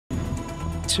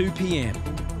2 p.m.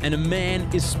 and a man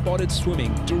is spotted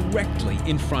swimming directly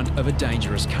in front of a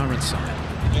dangerous current sign.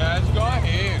 Yeah, there's a guy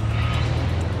here.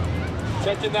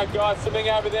 Attention, that guy swimming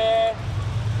over there.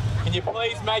 Can you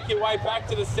please make your way back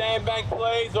to the sandbank,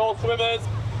 please, all swimmers?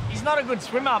 He's not a good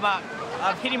swimmer, but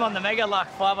I've hit him on the mega like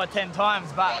 5 or 10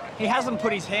 times, but he hasn't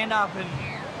put his hand up and,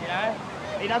 you know,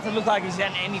 he doesn't look like he's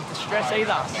in any distress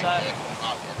either, so.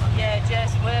 Yeah,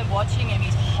 Jess, we're watching him.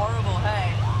 He's horrible,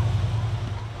 hey?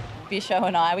 Bisho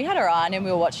and I, we had our eye on him.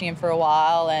 We were watching him for a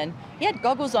while and he had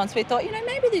goggles on, so we thought, you know,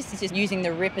 maybe this is just using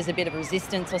the rip as a bit of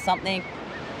resistance or something.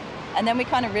 And then we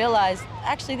kind of realised,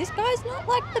 actually, this guy's not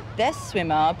like the best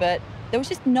swimmer, but there was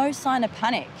just no sign of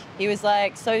panic. He was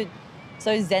like so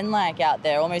zen-like out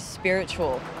there, almost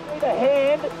spiritual. Need a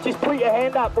hand, just put your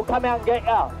hand up, we'll come out and get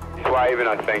you. He's waving,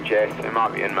 I think, Jess. It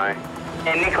might be in me.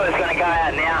 And Nicola's going to go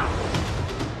out now.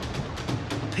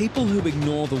 People who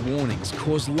ignore the warnings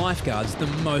cause lifeguards the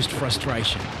most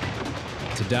frustration.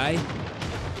 Today,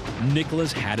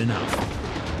 Nicola's had enough.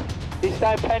 Just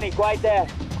don't panic, wait there.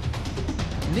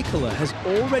 Nicola has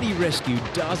already rescued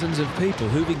dozens of people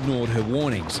who've ignored her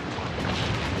warnings.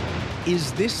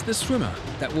 Is this the swimmer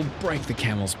that will break the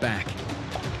camel's back?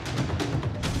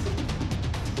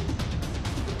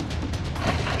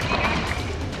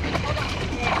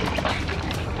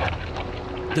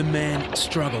 The man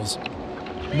struggles,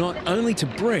 not only to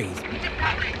breathe,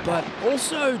 but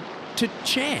also to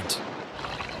chant.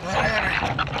 Hare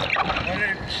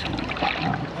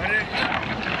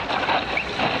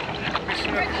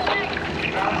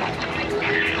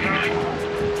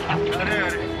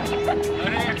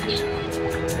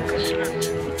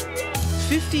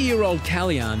 50-year-old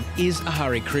Kalyan is a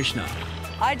Hare Krishna.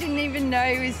 I didn't even know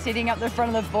he was sitting up the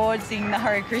front of the board singing the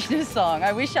Hare Krishna song.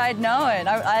 I wish I'd known.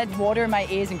 I had water in my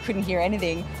ears and couldn't hear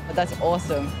anything, but that's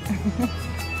awesome.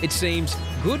 It seems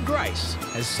good grace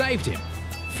has saved him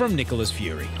from Nicola's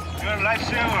fury. You're a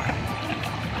lifesaver.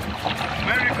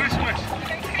 Merry Christmas.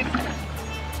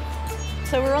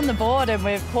 So we're on the board and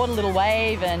we've caught a little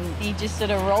wave and he just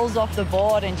sort of rolls off the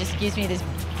board and just gives me this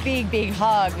big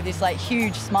hug with this like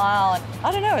huge smile. And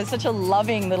I don't know, it's such a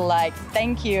loving little like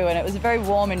thank you, and it was a very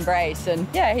warm embrace. And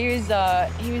yeah, he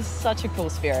was such a cool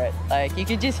spirit. Like you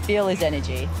could just feel his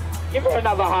energy. Give her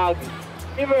another hug.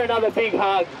 Give her another big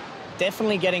hug.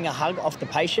 Definitely getting a hug off the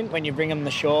patient when you bring them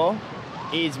to shore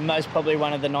is most probably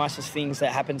one of the nicest things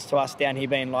that happens to us down here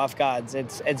being lifeguards.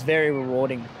 It's very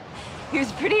rewarding. He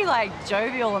was pretty like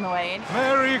jovial on the way in.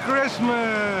 Merry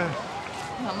Christmas.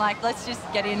 And I'm like, let's just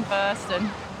get in first and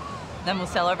then we'll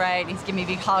celebrate. He's giving me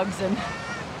big hugs and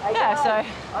yeah, so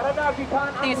I don't know if you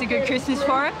can't. I think it's a good Christmas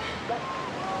for him.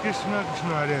 Krishna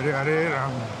Krishna Hare Hare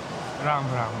Ram Ram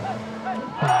Ram.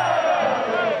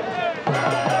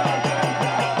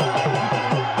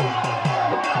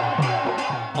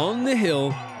 On the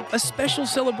hill, a special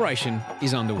celebration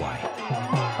is underway.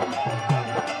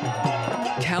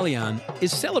 Kalyan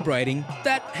is celebrating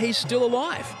that he's still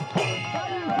alive.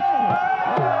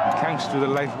 Thanks to the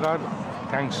lifeguard,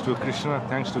 thanks to Krishna,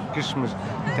 thanks to Christmas,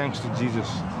 thanks to Jesus,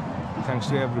 thanks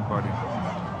to everybody.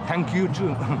 Thank you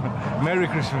too. Merry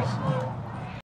Christmas.